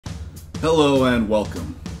Hello and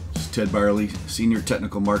welcome. This is Ted Byerly, Senior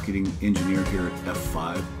Technical Marketing Engineer here at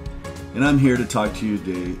F5, and I'm here to talk to you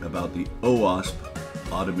today about the OWASP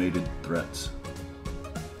Automated Threats.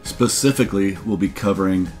 Specifically, we'll be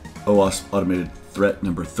covering OWASP Automated Threat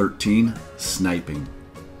number 13, Sniping.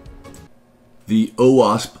 The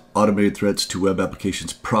OWASP Automated Threats to Web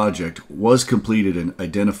Applications project was completed and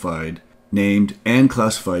identified, named, and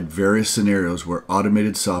classified various scenarios where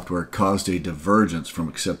automated software caused a divergence from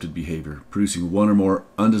accepted behavior, producing one or more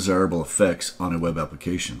undesirable effects on a web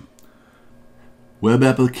application. Web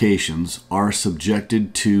applications are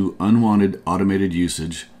subjected to unwanted automated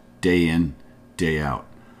usage day in, day out.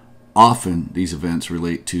 Often, these events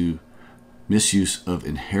relate to misuse of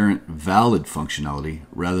inherent valid functionality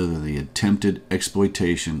rather than the attempted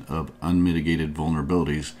exploitation of unmitigated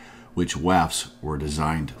vulnerabilities which WAFs were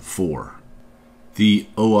designed for. The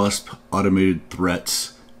OWASP Automated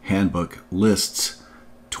Threats Handbook lists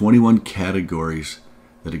 21 categories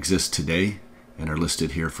that exist today and are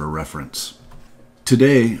listed here for reference.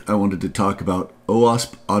 Today, I wanted to talk about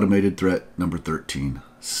OWASP Automated Threat number 13,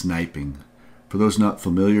 Sniping. For those not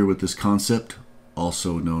familiar with this concept,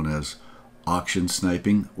 also known as auction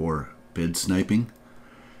sniping or bid sniping,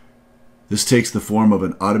 this takes the form of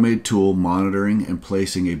an automated tool monitoring and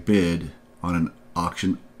placing a bid on an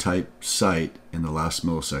auction type site in the last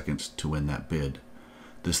milliseconds to win that bid.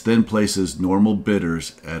 This then places normal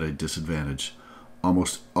bidders at a disadvantage,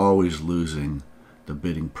 almost always losing the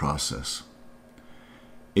bidding process.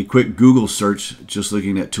 A quick Google search just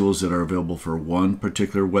looking at tools that are available for one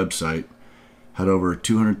particular website had over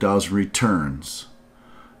 200,000 returns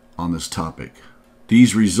on this topic.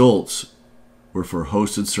 These results were for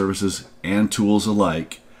hosted services and tools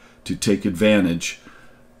alike to take advantage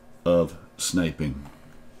of sniping.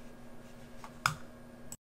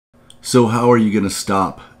 So how are you going to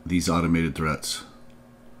stop these automated threats?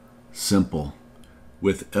 Simple.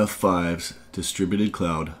 With F5's Distributed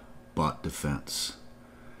Cloud Bot Defense.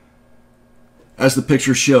 As the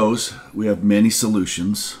picture shows, we have many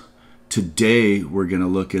solutions. Today we're going to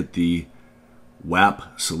look at the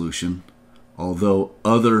WAP solution, although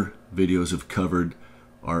other videos have covered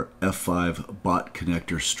our F5 bot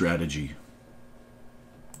connector strategy.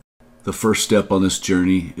 The first step on this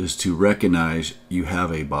journey is to recognize you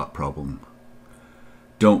have a bot problem.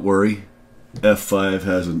 Don't worry, F5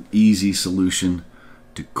 has an easy solution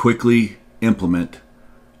to quickly implement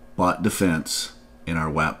bot defense in our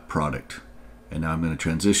WAP product. And now I'm going to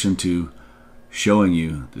transition to showing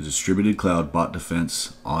you the Distributed Cloud Bot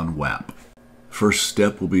Defense on WAP. First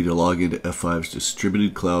step will be to log into F5's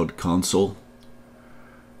Distributed Cloud console,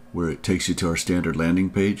 where it takes you to our standard landing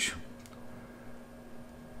page.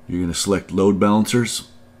 You're going to select Load Balancers,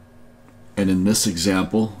 and in this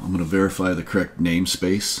example, I'm going to verify the correct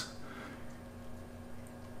namespace.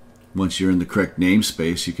 Once you're in the correct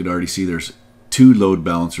namespace, you can already see there's 2 load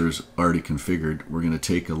balancers already configured. We're going to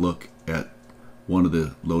take a look at one of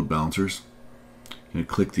the load balancers. You're going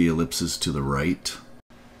to click the ellipses to the right.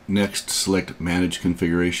 Next, select Manage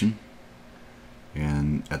Configuration,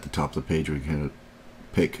 and at the top of the page, we're going to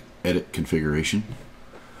pick Edit Configuration.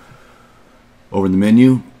 Over in the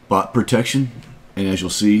menu, Bot Protection, and as you'll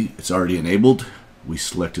see, it's already enabled. We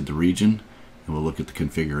selected the region, and we'll look at the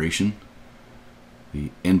configuration.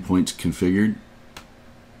 The endpoint's configured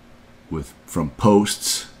from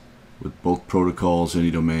posts with both protocols,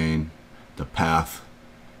 any domain, the path,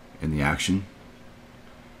 and the action.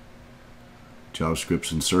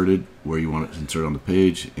 JavaScript's inserted where you want it inserted on the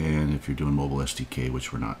page, and if you're doing mobile SDK,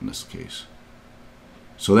 which we're not in this case.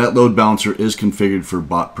 So that load balancer is configured for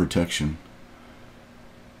bot protection.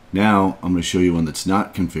 Now I'm going to show you one that's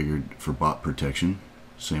not configured for bot protection.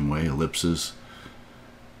 Same way, ellipses,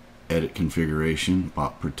 edit configuration,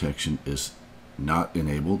 bot protection is not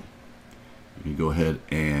enabled. You can go ahead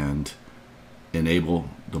and enable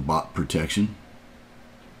the bot protection.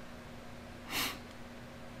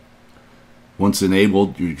 Once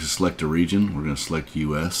enabled, you can select a region. We're going to select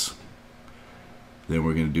US. Then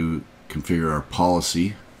we're going to configure our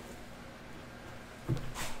policy.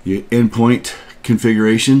 The endpoint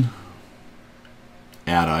configuration,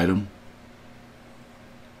 add item,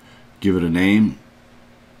 give it a name,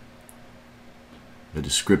 a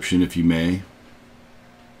description if you may,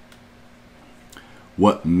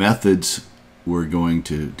 what methods we're going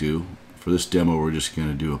to do. For this demo, we're just going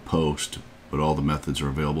to do a post, but all the methods are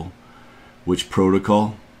available. Which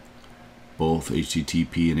protocol, both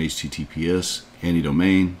HTTP and HTTPS, any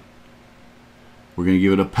domain. We're going to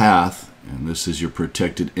give it a path, and this is your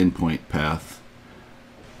protected endpoint path.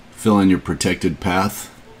 Fill in your protected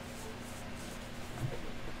path.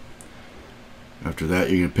 After that,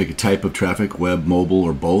 you're going to pick a type of traffic, web, mobile,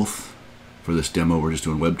 or both. For this demo, we're just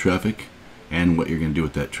doing web traffic and what you're going to do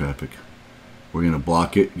with that traffic. We're going to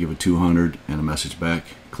block it, give it 200 and a message back.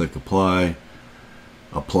 Click apply,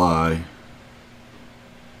 apply.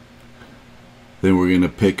 Then we're going to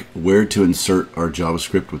pick where to insert our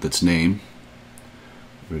JavaScript with its name.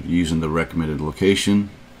 We're using the recommended location.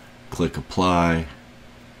 Click apply.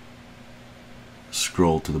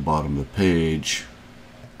 Scroll to the bottom of the page.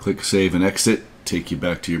 Click save and exit. Take you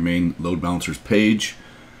back to your main load balancers page.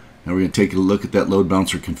 Now we're going to take a look at that load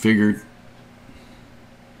balancer configured.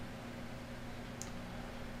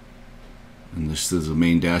 And this is the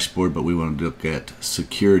main dashboard, but we want to look at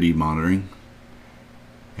security monitoring.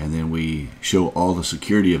 And then we show all the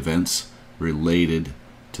security events related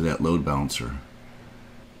to that load balancer.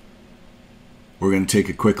 We're going to take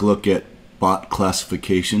a quick look at bot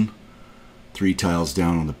classification, 3 tiles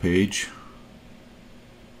down on the page.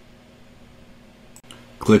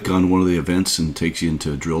 Click on one of the events and it takes you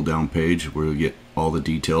into a drill down page where you get all the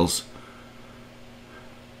details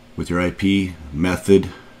with your IP, method,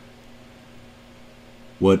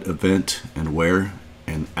 what event and where,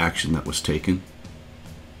 and action that was taken.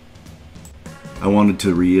 I wanted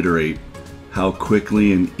to reiterate how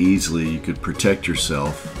quickly and easily you could protect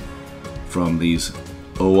yourself from these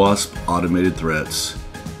OWASP automated threats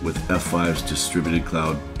with F5's distributed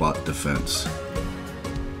cloud bot defense.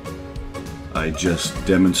 I just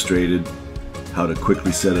demonstrated how to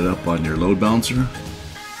quickly set it up on your load balancer,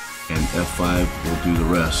 and F5 will do the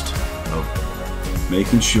rest of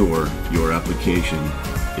making sure your application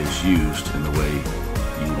is used in the way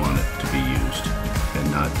you want it to be used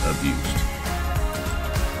and not abused.